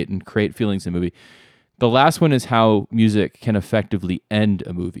accelerate and create feelings in a movie. The last one is how music can effectively end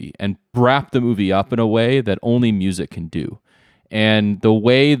a movie and wrap the movie up in a way that only music can do. And the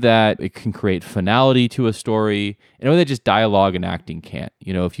way that it can create finality to a story in a way that just dialogue and acting can't.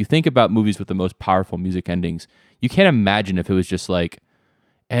 You know, if you think about movies with the most powerful music endings, you can't imagine if it was just like,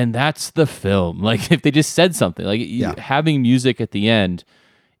 and that's the film. Like if they just said something, like having music at the end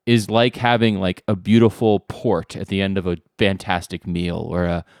is like having like a beautiful port at the end of a fantastic meal, or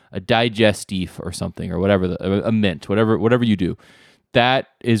a digestif or something, or whatever, a mint, whatever you do. That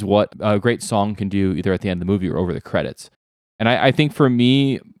is what a great song can do, either at the end of the movie or over the credits. And I think for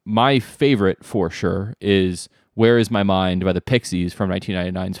me, my favorite for sure is Where Is My Mind by the Pixies from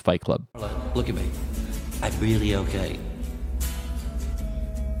 1999's Fight Club. Look at me. I'm really okay.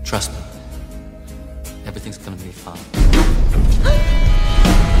 Trust me. Everything's gonna be fine.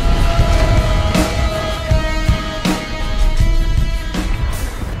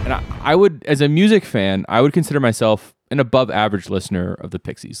 And I would, as a music fan, I would consider myself an above average listener of the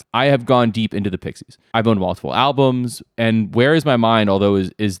Pixies. I have gone deep into the Pixies. I've owned multiple albums, and Where Is My Mind, although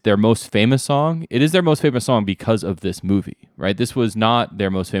is their most famous song, it is their most famous song because of this movie, right? This was not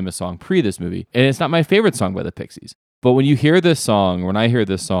their most famous song pre this movie, and it's not my favorite song by the Pixies. But when you hear this song, when I hear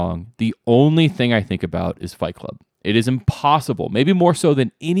this song, the only thing I think about is Fight Club. It is impossible, maybe more so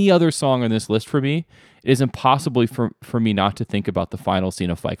than any other song on this list for me, it is impossible for me not to think about the final scene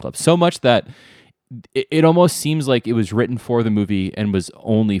of Fight Club. So much that it almost seems like it was written for the movie and was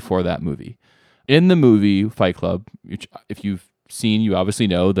only for that movie. In the movie Fight Club, which if you've seen, you obviously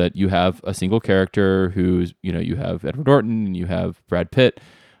know that you have a single character who's, you know, you have Edward Norton and you have Brad Pitt,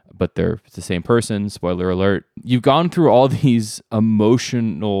 but they're the same person. Spoiler alert. You've gone through all these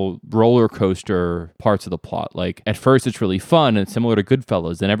emotional roller coaster parts of the plot. Like at first it's really fun and similar to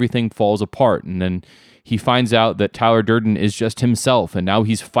Goodfellas, then everything falls apart, and then he finds out that Tyler Durden is just himself, and now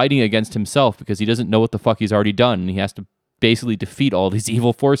he's fighting against himself because he doesn't know what the fuck he's already done, and he has to basically defeat all these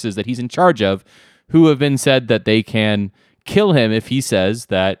evil forces that he's in charge of, who have been said that they can kill him if he says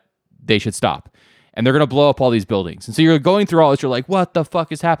that they should stop. And they're going to blow up all these buildings. And so you're going through all this, you're like, what the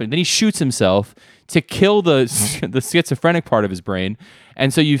fuck is happening? Then he shoots himself to kill the schizophrenic part of his brain.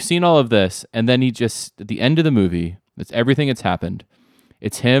 And so you've seen all of this, and then he just, at the end of the movie, that's everything that's happened.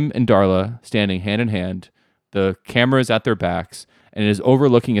 It's him and Darla standing hand in hand. The camera is at their backs, and it is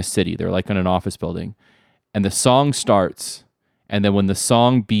overlooking a city. They're like in an office building. And the song starts, and then when the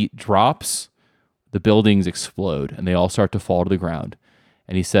song beat drops, the buildings explode, and they all start to fall to the ground.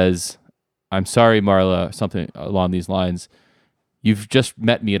 And he says, I'm sorry, Marla, something along these lines. You've just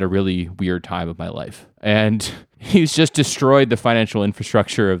met me at a really weird time of my life. And he's just destroyed the financial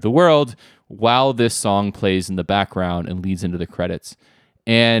infrastructure of the world while this song plays in the background and leads into the credits.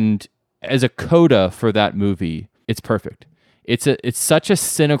 And as a coda for that movie, it's perfect. It's such a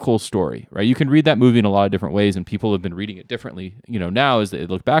cynical story, right? You can read that movie in a lot of different ways, and people have been reading it differently, you know, now as they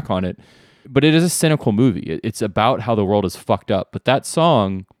look back on it. But it is a cynical movie. It's about how the world is fucked up. But that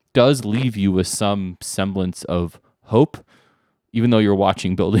song does leave you with some semblance of hope, even though you're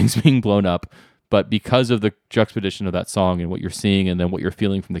watching buildings being blown up. But because of the juxtaposition of that song and what you're seeing and then what you're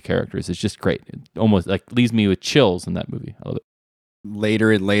feeling from the characters, it's just great. It almost like leaves me with chills in that movie. I love it.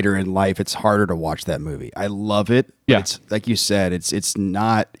 Later and later in life, it's harder to watch that movie. I love it. Yeah. It's like you said, it's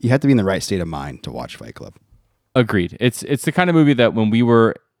not, you have to be in the right state of mind to watch Fight Club. Agreed. It's the kind of movie that when we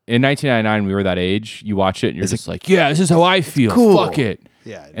were in 1999, we were that age, you watch it and you're just like, yeah, this is how I feel. Cool. Fuck it.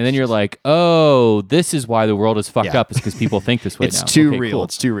 Yeah. And then you're like, oh, this is why the world is fucked up. It's because people think this way It's now. too Okay, real. cool.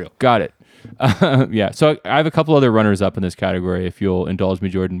 It's too real. Got it. Yeah. So I have a couple other runners up in this category, if you'll indulge me,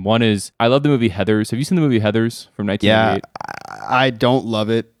 Jordan. One is, I love the movie Heathers. Have you seen the movie Heathers from 1998? Yeah, I don't love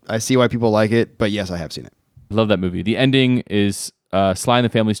it. I see why people like it, but yes, I have seen it. I love that movie. The ending is Sly and the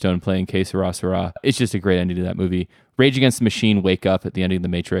Family Stone playing Que Sera Sera. It's just a great ending to that movie. Rage Against the Machine, Wake Up at the ending of The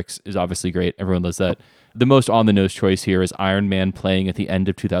Matrix is obviously great. Everyone loves that. The most on-the-nose choice here is Iron Man playing at the end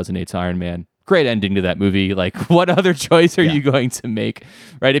of 2008's Iron Man. Great ending to that movie. Like, what other choice are you going to make?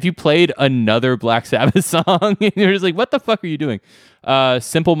 Right? If you played another Black Sabbath song, and you're just like, what the fuck are you doing?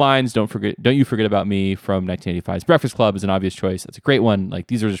 Simple Minds, Don't You Forget About Me from 1985's Breakfast Club is an obvious choice. That's a great one. Like,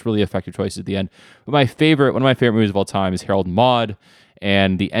 these are just really effective choices at the end. But one of my favorite movies of all time is Harold and Maude.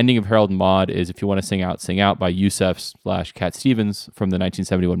 And the ending of Harold and Maude is If You Want to Sing Out, Sing Out by Yusef/Cat Stevens from the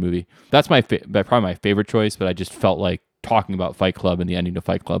 1971 movie. That's probably my favorite choice, but I just felt like talking about Fight Club and the ending to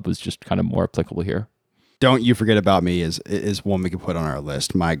Fight Club was just kind of more applicable here. Don't You Forget About Me is one we could put on our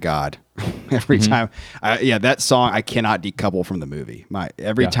list. My God. Every time. That song I cannot decouple from the movie.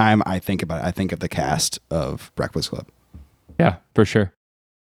 Every time I think about it, I think of the cast of Breakfast Club. Yeah, for sure.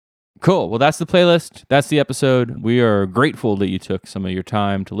 Cool. Well, that's the playlist. That's the episode. We are grateful that you took some of your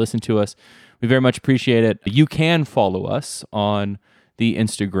time to listen to us. We very much appreciate it. You can follow us on the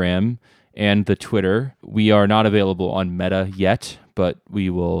Instagram and the Twitter. We are not available on Meta yet, but we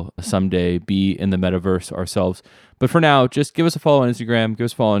will someday be in the metaverse ourselves. But for now, just give us a follow on Instagram, give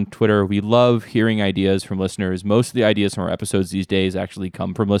us a follow on Twitter. We love hearing ideas from listeners. Most of the ideas from our episodes these days actually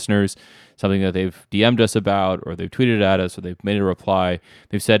come from listeners, something that they've DM'd us about, or they've tweeted at us, or they've made a reply.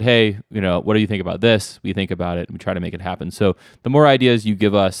 They've said, hey, what do you think about this? We think about it, and we try to make it happen. So the more ideas you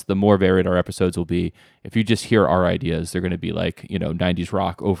give us, the more varied our episodes will be. If you just hear our ideas, they're going to be like, 90s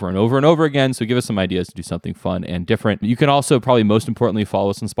rock over and over and over again. So give us some ideas to do something fun and different. You can also, probably most importantly,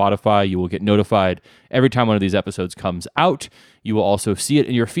 follow us on Spotify. You will get notified every time one of these episodes comes out. You will also see it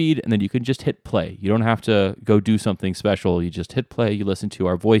in your feed, and then you can just hit play. You don't have to go do something special. You just hit play, you listen to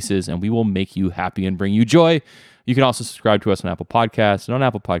our voices, and we will make you happy and bring you joy. You can also subscribe to us on Apple Podcasts. And on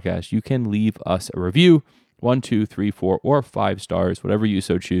Apple Podcasts, you can leave us a review, 1, 2, 3, 4, or 5 stars, whatever you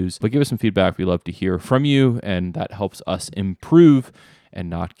so choose. But give us some feedback. We love to hear from you, and that helps us improve and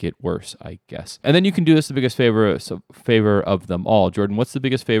not get worse, I guess. And then you can do us the biggest favor of them all. Jordan, what's the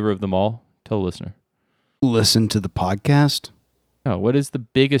biggest favor of them all? Tell the listener. Listen to the podcast. No, what is the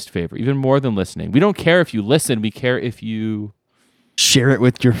biggest favor? Even more than listening. We don't care if you listen. We care if you share it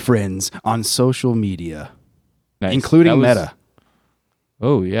with your friends on social media, nice. Including Meta.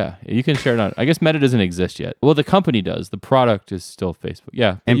 Oh, yeah. You can share it on... I guess Meta doesn't exist yet. Well, the company does. The product is still Facebook.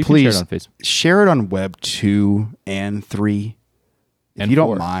 Yeah. And you please can share it on Web 2 and 3. If you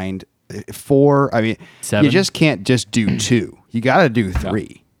don't mind. 4. I mean, 7. You just can't just do 2. You got to do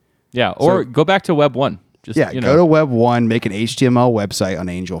 3. Yeah. Or go back to Web 1. Just, go to Web 1, make an HTML website on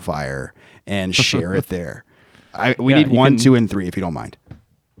Angel Fire, and share it there. We need 1, 2, and 3 if you don't mind.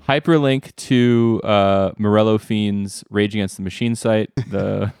 Hyperlink to Morello Fiend's Rage Against the Machine site,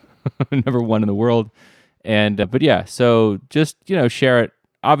 the number 1 in the world. And but yeah, so just share it.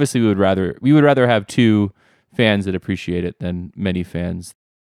 Obviously, we would rather have 2 fans that appreciate it than many fans.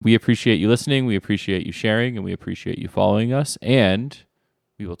 We appreciate you listening. We appreciate you sharing, and we appreciate you following us. And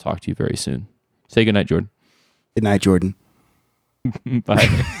we will talk to you very soon. Say goodnight, Jordan. Good night, Jordan. Bye.